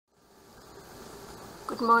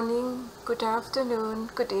Good morning, good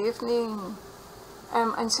afternoon, good evening.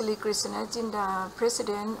 I'm Anjali Krishnajinda,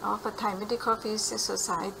 President of the Thai Medical Physics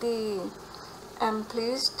Society. I'm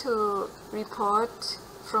pleased to report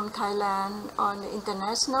from Thailand on the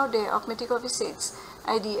International Day of Medical Physics,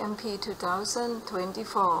 IDMP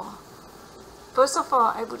 2024. First of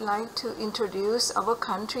all, I would like to introduce our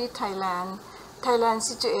country, Thailand. Thailand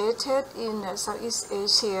situated in Southeast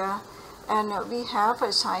Asia, and we have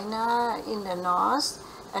China in the north,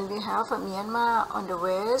 and we have Myanmar on the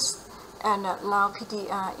west, and Laos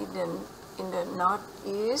PDR in the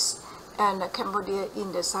northeast, and Cambodia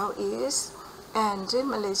in the southeast, and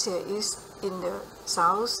Malaysia is in the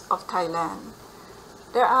south of Thailand.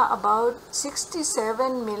 There are about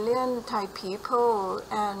 67 million Thai people,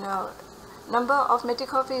 and number of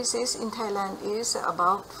medical physicists in Thailand is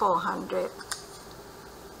about 400.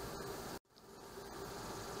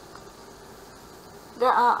 There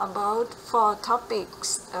are about 4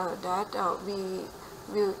 topics that we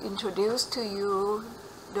will introduce to you.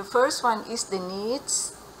 The first one is the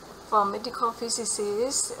needs for medical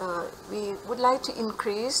physicists. We would like to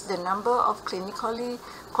increase the number of clinically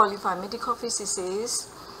qualified medical physicists.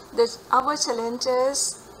 Our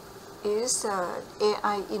challenges is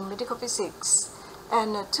AI in medical physics,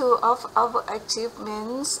 and 2 of our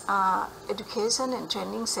achievements are education and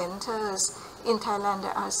training centers. In Thailand,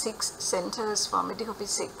 there are 6 centers for medical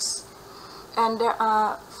physics, and there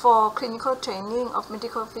are 4 clinical training of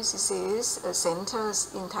medical physicists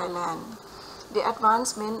centers in Thailand. The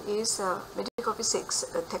advancement is medical physics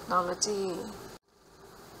technology.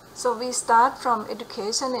 So we start from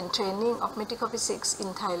education and training of medical physics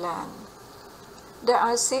in Thailand. There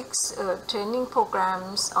are 6 training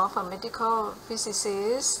programs of a medical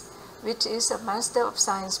physicist, which is a Master of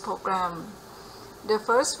Science program. The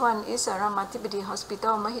first one is Ramathibodi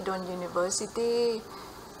Hospital, Mahidol University,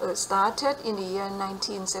 started in the year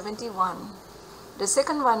 1971. The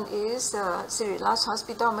second one is Siriraj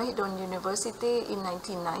Hospital, Mahidol University in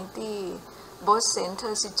 1990. Both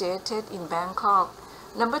centers situated in Bangkok.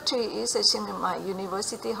 Number 3 is Chiang Mai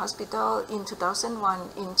University Hospital in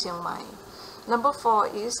 2001 in Chiang Mai. Number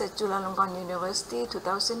 4 is Chulalongkorn University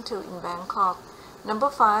 2002 in Bangkok.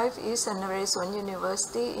 Number 5 is Naresuan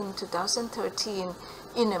University in 2013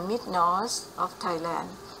 in the mid-north of Thailand.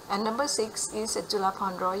 And number 6 is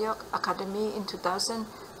Julapun Royal Academy in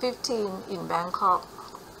 2015 in Bangkok.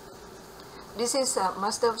 This is a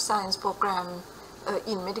Master of Science program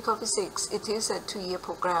in medical physics. It is a 2-year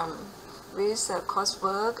program with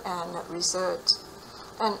coursework and research.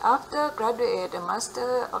 And after graduate a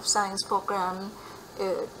Master of Science program,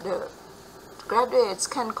 the graduates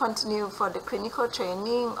can continue for the clinical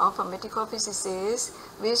training of a medical physicist,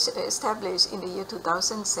 which established in the year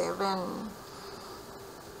 2007.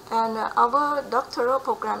 And our doctoral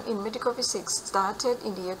program in medical physics started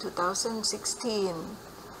in the year 2016.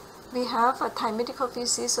 We have a Thai Medical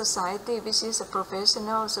Physics Society, which is a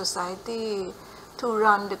professional society to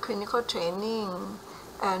run the clinical training.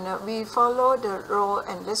 And we follow the role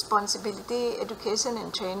and responsibility, education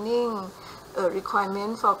and training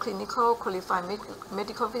requirement for clinical qualified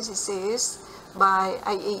medical physicists by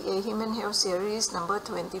IAEA Human Health Series number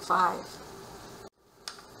 25.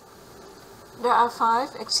 There are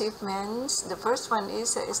 5 achievements. The first one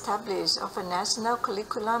is establish of a national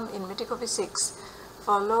curriculum in medical physics,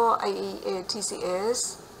 follow IAEA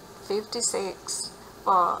TCS 56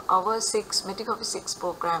 for our 6 medical physics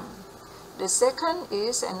program. The second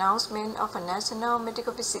is announcement of a national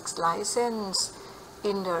medical physics license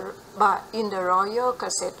in the Royal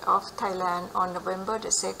Gazette of Thailand on November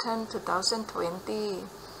 2nd, 2020.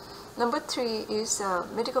 Number 3 is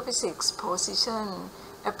medical physics position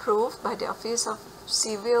approved by the Office of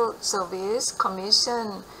Civil Service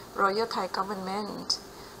Commission, Royal Thai Government.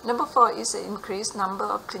 Number 4 is the increased number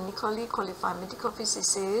of clinically qualified medical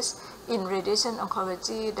physicists in radiation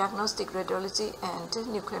oncology, diagnostic radiology,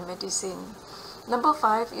 and nuclear medicine. Number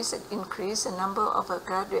 5 is an increased number of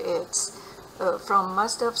graduates from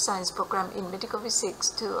Master of Science program in medical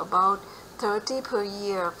physics to about 30 per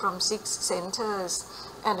year from 6 centers,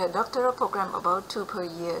 and a doctoral program about 2 per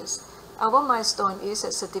year. Our milestone is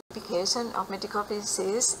a certification of medical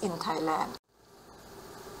physicists in Thailand.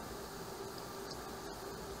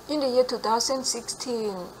 In the year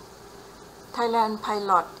 2016, Thailand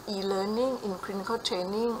pilot e-learning in clinical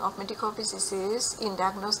training of medical physicists in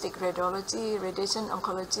diagnostic radiology, radiation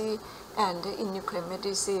oncology, and in nuclear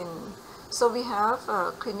medicine. So we have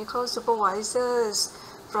clinical supervisors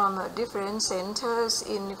from different centers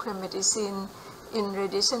in nuclear medicine, in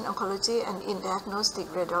radiation oncology, and in diagnostic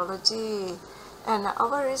radiology. And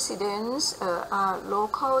our residents are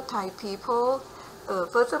local Thai people.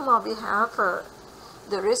 Furthermore, we have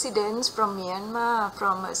the residents from Myanmar,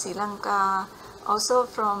 from Sri Lanka, also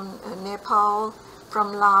from Nepal,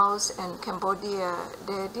 from Laos and Cambodia,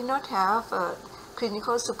 they did not have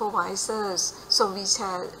clinical supervisors, so we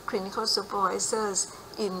had clinical supervisors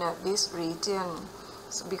in this region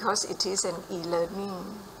because it is an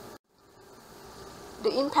e-learning.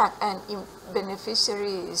 The impact and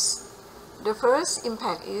beneficiaries. The first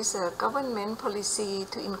impact is a government policy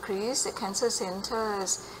to increase the cancer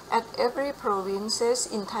centers at every provinces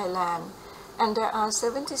in Thailand. And there are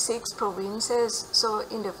 76 provinces, so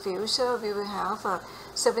in the future we will have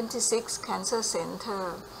 76 cancer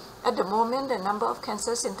centers. At the moment, the number of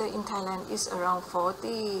cancer centers in Thailand is around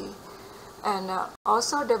 40. And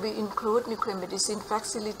also they will include nuclear medicine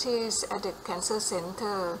facilities at the cancer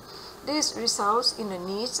center. This results in the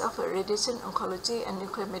needs of radiation oncology and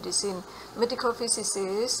nuclear medicine, medical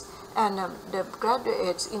physicists, and the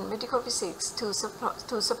graduates in medical physics to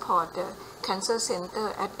support the cancer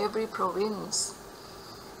center at every province.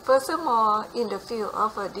 Furthermore, in the field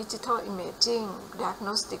of digital imaging,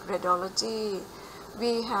 diagnostic radiology,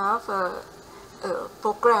 we have a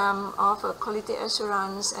program of quality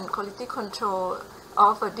assurance and quality control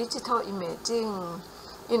of digital imaging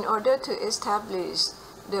in order to establish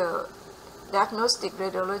the diagnostic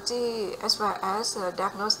radiology as well as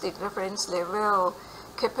diagnostic reference level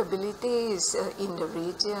capabilities in the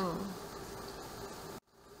region.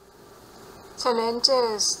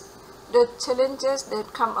 Challenges. The challenges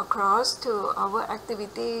that come across to our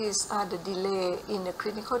activities are the delay in the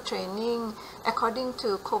clinical training according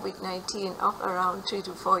to COVID-19 of around 3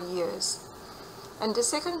 to 4 years. And the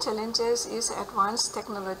second challenges is advanced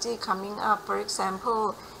technology coming up, for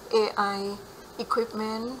example, AI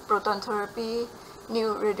equipment, proton therapy,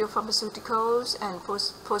 new radiopharmaceuticals and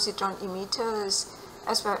positron emitters,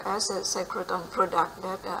 as well as cyclotron products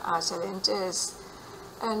that are challenges.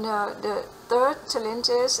 And the third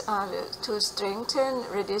challenges are to strengthen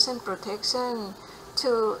radiation protection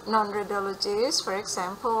to non-radiologists, for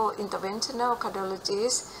example, interventional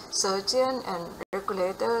cardiologists, surgeons, and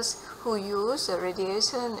regulators who use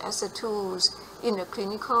radiation as a tools in the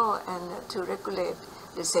clinical and to regulate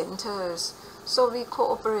the centers. So we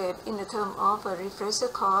cooperate in the term of a refresher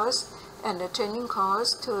course and a training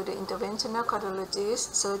course to the interventional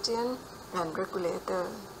cardiologist, surgeon, and regulator.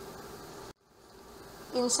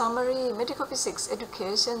 In summary, medical physics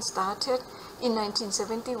education started in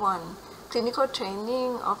 1971. Clinical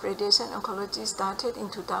training of radiation oncology started in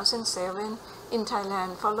 2007 in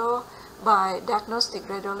Thailand, followed by diagnostic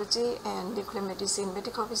radiology and nuclear medicine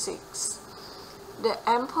medical physics. The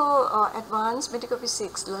ample or advanced medical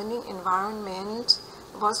physics learning environment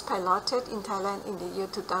was piloted in Thailand in the year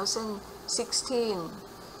 2016.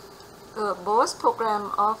 Both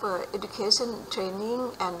program of education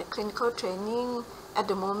training and clinical training at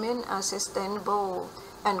the moment are sustainable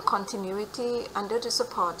and continuity under the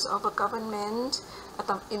support of a government,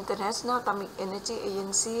 International Atomic Energy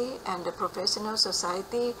Agency, and the Professional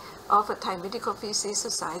Society of a Thai Medical Physics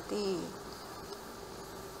Society.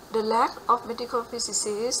 The lack of medical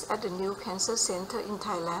physicists at the new cancer center in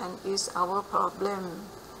Thailand is our problem.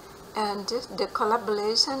 And the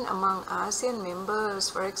collaboration among ASEAN members,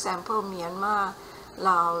 for example, Myanmar,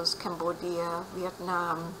 Laos, Cambodia,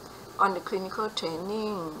 Vietnam, on the clinical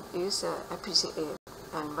training is appreciated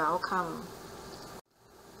and welcome.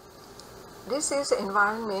 This is the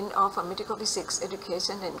environment of medical physics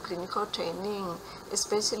education and clinical training,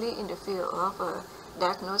 especially in the field of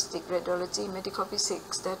diagnostic radiology, medical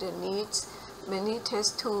physics, that needs many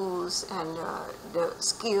test tools and the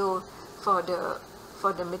skill for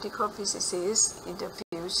the medical physicists in the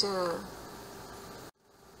future.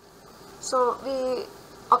 So we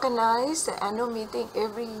organize the annual meeting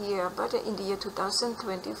every year, but in the year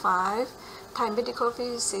 2025, Thai Medical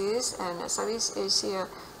Physicists and Southeast Asia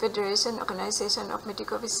Federation Organization of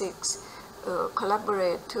Medical Physics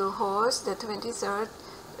collaborate to host the 23rd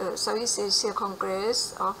Southeast Asia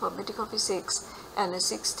Congress of Medical Physics and the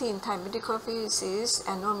 16th Thai Medical Physicists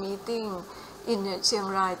annual meeting in Chiang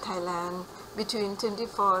Rai, Thailand between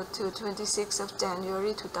 24 to 26 of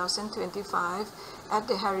January 2025 at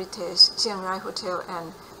the Heritage Chiang Rai Hotel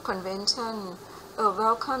and Convention.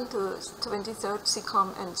 Welcome to 23rd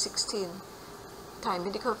SICOM and 16th Thai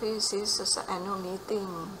Medical Physicists annual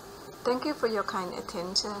meeting. Thank you for your kind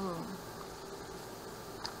attention.